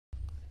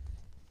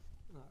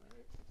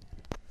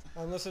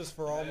And this is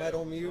for all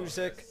metal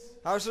music.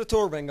 How's the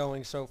tour been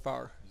going so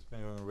far? It's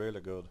been going really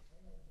good.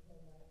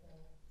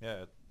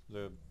 Yeah,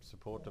 the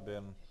support have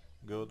been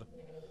good,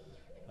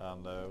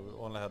 and we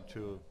only had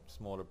two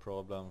smaller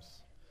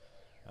problems.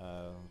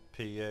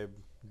 PA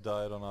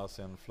died on us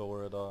in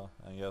Florida,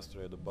 and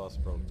yesterday the bus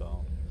broke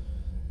down.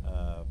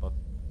 But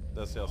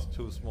that's just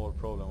two small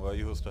problems. We're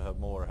used to have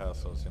more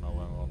hassles, when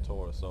we're on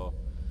tour. So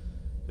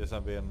this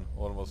has been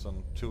almost a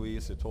too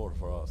easy tour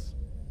for us.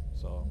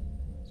 So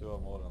we're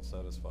more than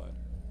satisfied.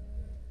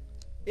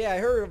 Yeah, I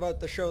heard about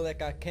the show that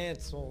got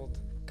canceled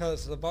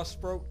because the bus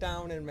broke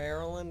down in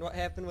Maryland. What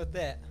happened with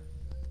that?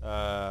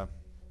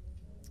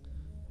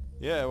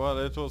 Yeah, well,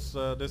 it was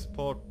this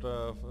part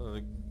of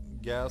the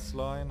gas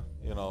line,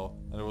 and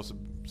it was a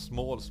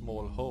small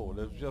hole.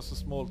 It was just a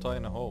small,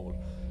 tiny hole,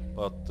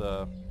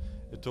 but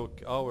it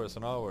took hours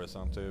and hours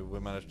until we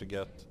managed to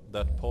get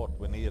that part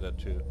we needed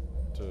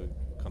to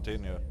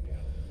continue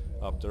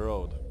up the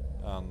road.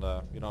 And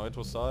it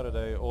was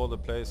Saturday. All the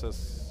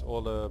places,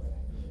 all the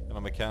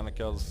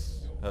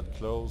mechanicals had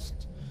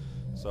closed.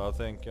 So I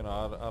think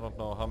I don't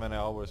know how many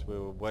hours we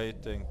were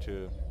waiting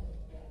to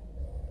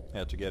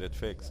get it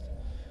fixed.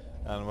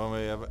 And when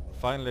we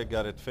finally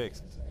got it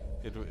fixed,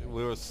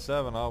 we were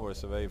 7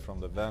 hours away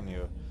from the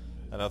venue,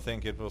 and I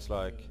think it was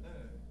like,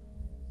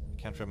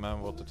 I can't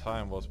remember what the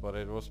time was, but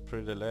it was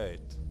pretty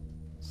late.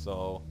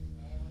 So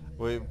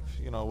we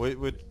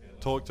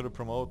talked to the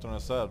promoter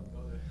and said,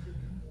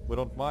 we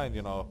don't mind,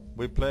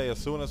 we play as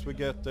soon as we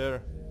get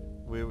there.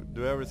 We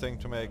do everything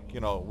to make,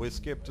 we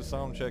skip the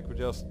sound check, we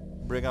just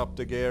bring up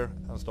the gear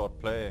and start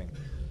playing.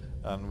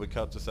 And we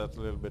cut the set a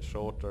little bit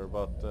shorter,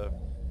 but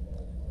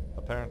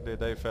apparently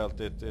they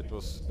felt it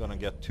was gonna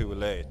get too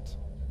late.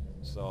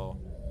 So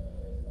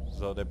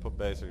they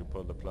basically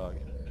pulled the plug.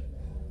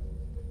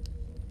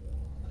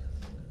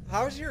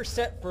 How's your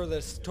set for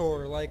this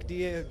tour? Like, do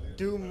you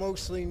do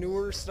mostly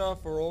newer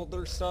stuff or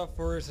older stuff,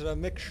 or is it a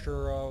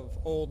mixture of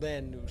old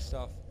and new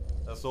stuff?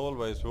 As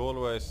always, we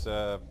always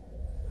have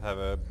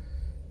a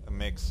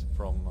mix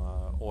from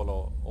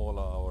all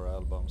our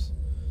albums,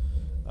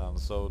 and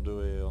so do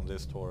we on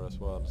this tour as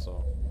well.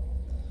 So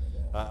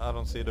I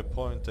don't see the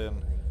point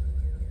in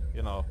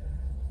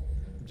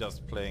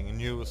just playing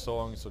new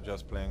songs or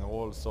just playing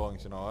old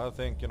songs. I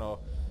think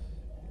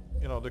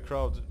the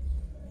crowd,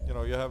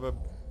 you have a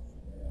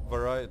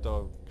variety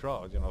of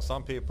crowd.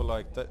 Some people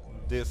like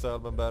this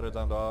album better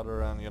than the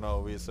other, and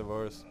vice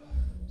versa.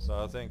 So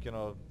I think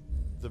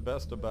the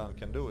best a band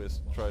can do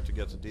is try to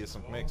get a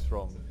decent mix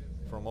from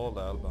all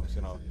the albums.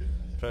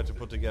 Try to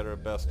put together a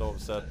best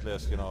of set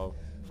list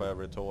for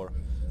every tour.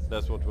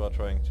 That's what we are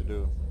trying to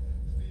do.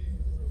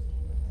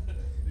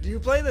 Do you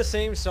play the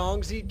same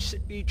songs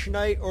each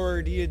night,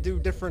 or do you do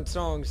different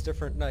songs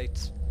different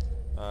nights?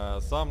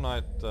 Some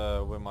night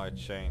we might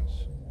change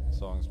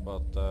songs,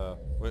 but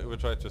we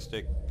try to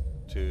stick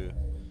to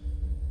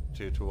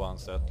one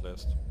set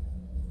list.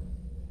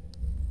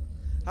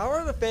 How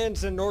are the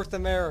fans in North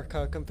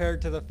America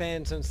compared to the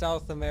fans in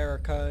South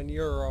America and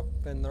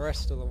Europe and the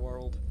rest of the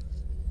world?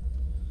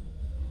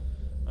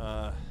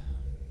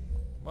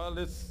 Well,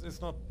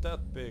 it's not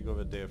that big of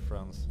a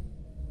difference.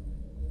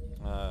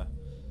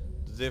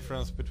 The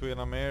difference between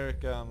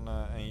America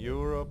and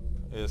Europe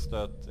is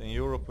that in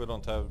Europe we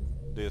don't have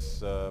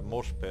these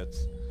mosh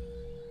pits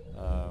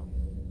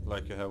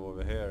like you have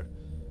over here.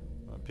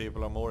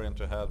 People are more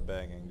into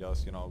headbanging,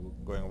 just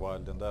going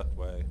wild in that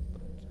way.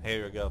 But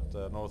here you got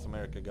North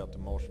America got the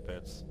mosh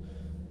pits,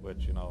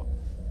 which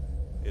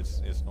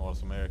it's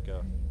North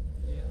America.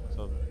 Yeah.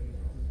 So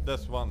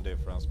that's one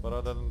difference. But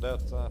other than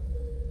that,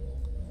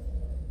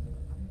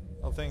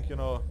 I think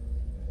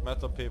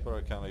metal people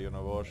are kind of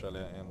universal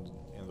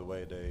in the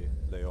way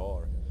they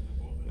are.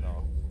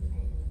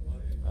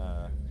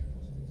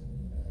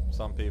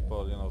 Some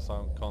people,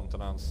 some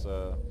continents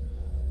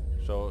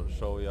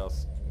show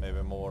just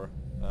maybe more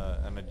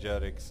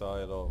energetic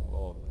side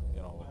of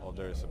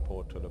their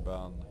support to the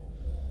band,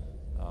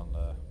 and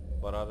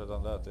but other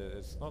than that,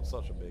 it's not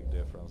such a big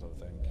difference, I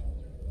think.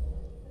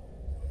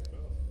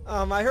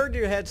 I heard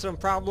you had some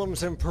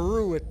problems in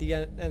Peru at the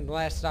end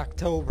last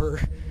October.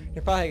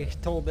 You probably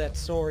told that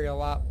story a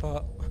lot,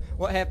 but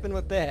what happened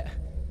with that?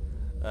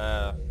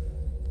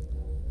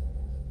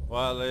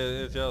 Well,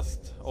 it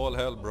just all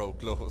hell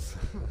broke loose,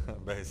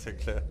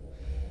 basically,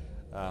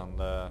 and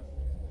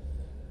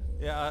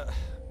yeah.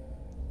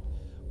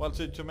 Well,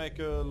 to make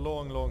a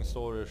long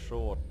story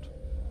short,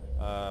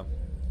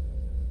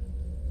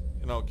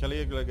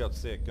 Caligula got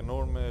sick, and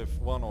normally if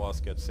one of us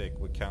gets sick,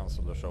 we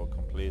cancel the show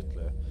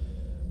completely.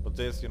 But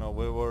this,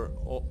 we were,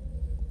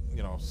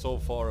 so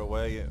far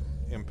away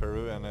in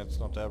Peru, and it's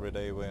not every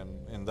day we're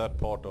in that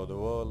part of the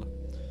world.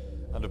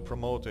 And the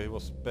promoter, he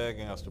was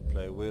begging us to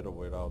play with or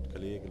without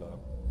Caligula.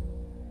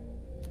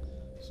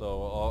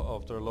 So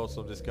after lots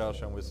of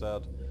discussion, we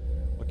said,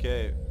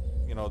 okay,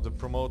 the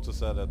promoter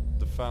said that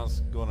the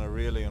fans gonna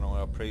really,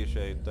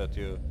 appreciate that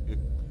you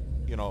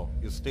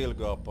still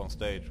go up on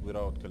stage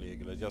without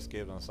Caligula. Just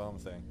give them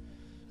something.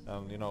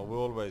 And we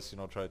always,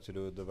 try to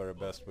do the very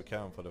best we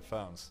can for the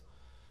fans.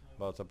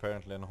 but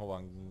apparently no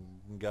one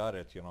got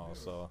it, you know.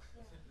 So,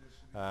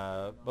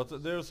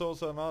 but there's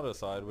also another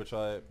side which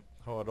I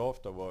heard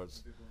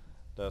afterwards.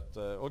 That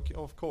okay,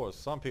 of course,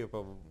 some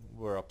people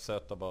were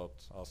upset about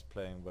us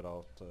playing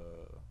without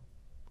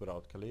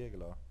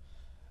Caligula,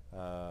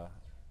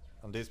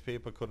 and these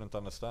people couldn't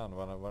understand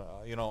when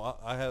you know,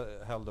 I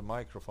held the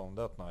microphone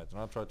that night and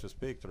I tried to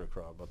speak to the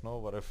crowd, but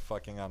nobody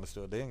fucking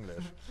understood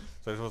English.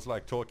 So it was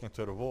like talking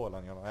to the wall,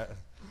 and you know,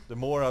 the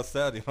more I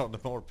said, you know,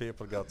 the more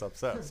people got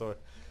upset. So it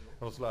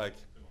was like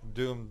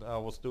doomed. I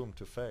was doomed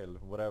to fail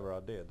whatever I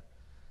did.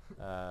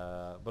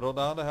 But on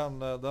the other hand,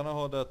 then I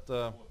heard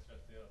that.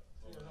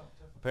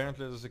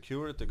 Apparently the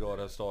security guard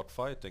had started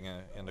fighting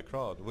in the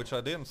crowd, which I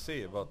didn't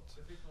see, but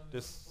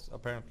this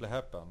apparently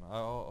happened.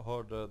 I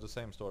heard the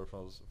same story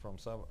from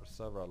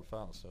several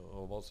fans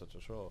who was at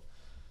the show.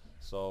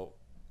 So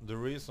the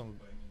reason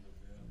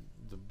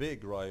the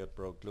big riot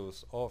broke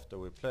loose after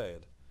we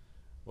played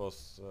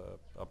was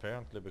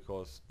apparently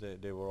because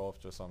they were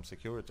after some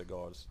security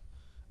guards.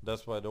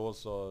 That's why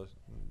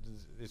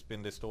it's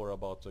been this story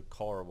about the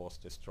car was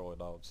destroyed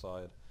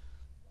outside.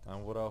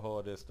 And what I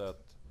heard is that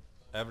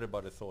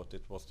everybody thought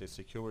it was the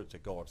security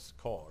guard's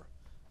car.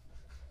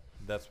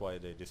 That's why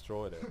they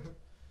destroyed it.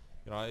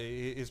 You know,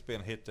 he's been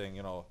hitting,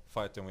 you know,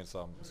 fighting with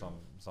some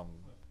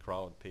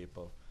crowd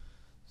people.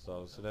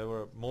 So they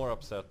were more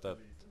upset at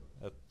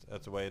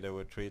the way they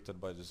were treated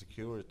by the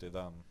security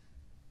than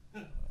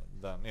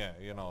yeah,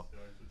 you know,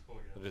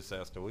 the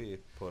disaster we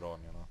put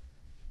on, you know.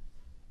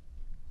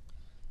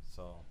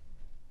 So,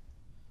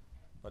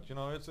 but you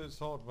know, it's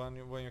hard when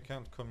you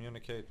can't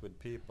communicate with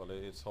people.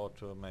 It's hard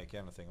to make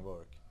anything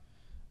work.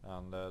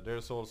 And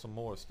there's also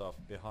more stuff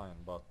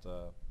behind, but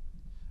I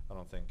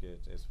don't think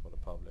it is for the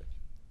public.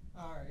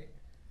 Alright.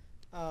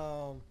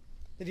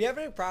 Did you have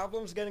any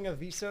problems getting a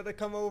visa to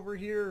come over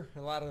here?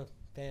 A lot of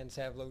fans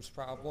have those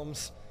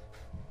problems.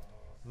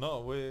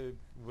 No,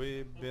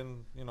 we've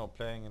been, you know,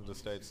 playing in the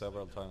States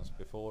several times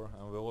before,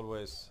 and we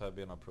always have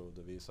been approved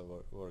the visa,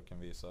 working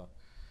visa.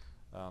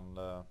 And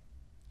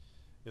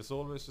it's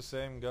always the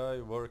same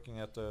guy working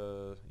at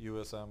the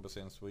US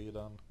Embassy in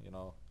Sweden, you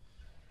know.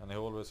 And he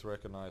always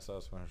recognizes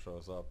us when he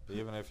shows up,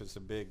 even if it's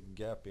a big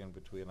gap in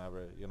between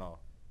every, you know,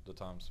 the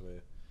times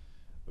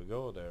we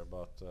go there.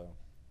 But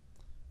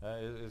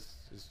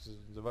it's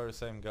the very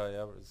same guy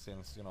ever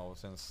since, you know,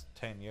 since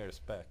 10 years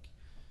back,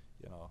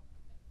 you know.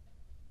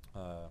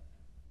 And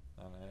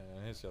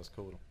he's just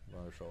cool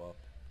when we show up.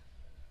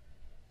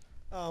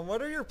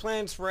 What are your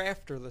plans for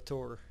after the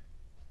tour?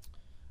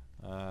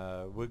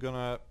 We're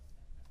gonna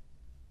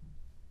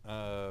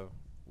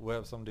we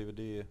have some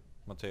DVD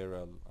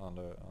material on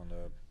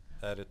the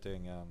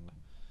editing, and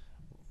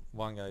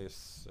one guy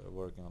is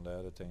working on the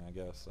editing, I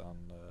guess,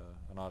 and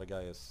another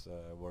guy is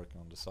working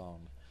on the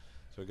sound.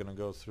 So we're gonna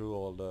go through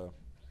all the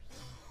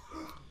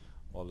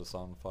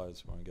sound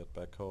files when we get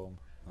back home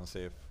and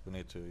see if we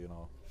need to, you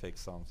know, fix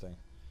something,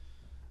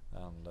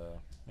 and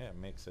yeah,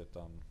 mix it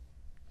and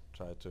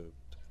try to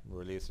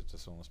release it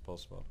as soon as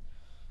possible.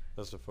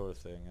 That's the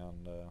first thing,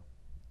 and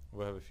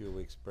we have a few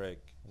weeks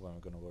break when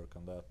we're gonna work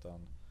on that,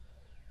 and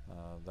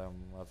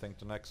then I think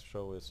the next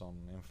show is on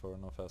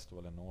Inferno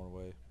Festival in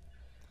Norway.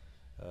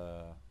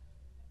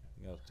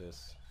 Got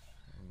this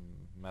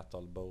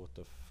metal boat,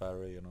 a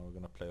ferry, you know, we're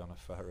gonna play on a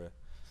ferry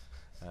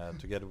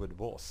together with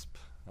Wasp,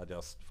 I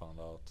just found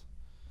out,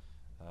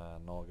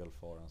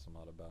 Nagelfar and some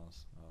other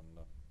bands,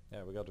 and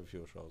yeah, we got a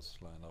few shows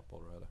lined up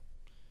already.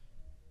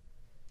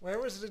 Where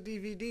was the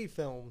DVD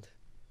filmed?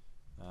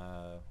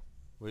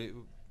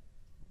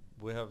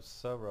 We have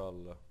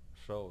several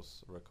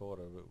shows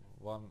recorded.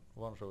 One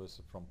show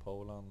is from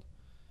Poland,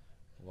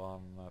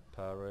 one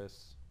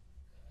Paris,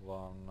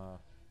 one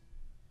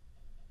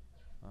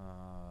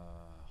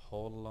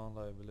Holland,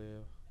 I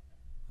believe,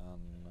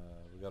 and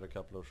we got a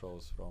couple of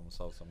shows from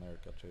South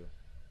America too.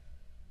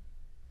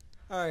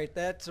 Alright,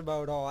 that's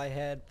about all I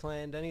had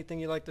planned. Anything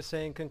you'd like to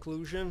say in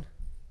conclusion?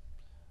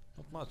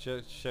 Not much.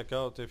 Check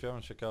out, if you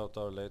haven't checked out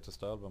our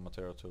latest album,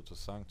 Material to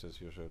Sanctus,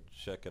 you should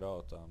check it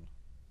out, and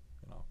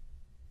you know.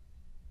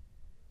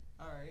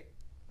 Alright.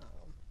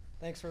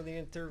 Thanks for the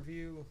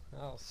interview.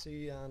 I'll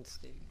see you on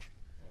stage.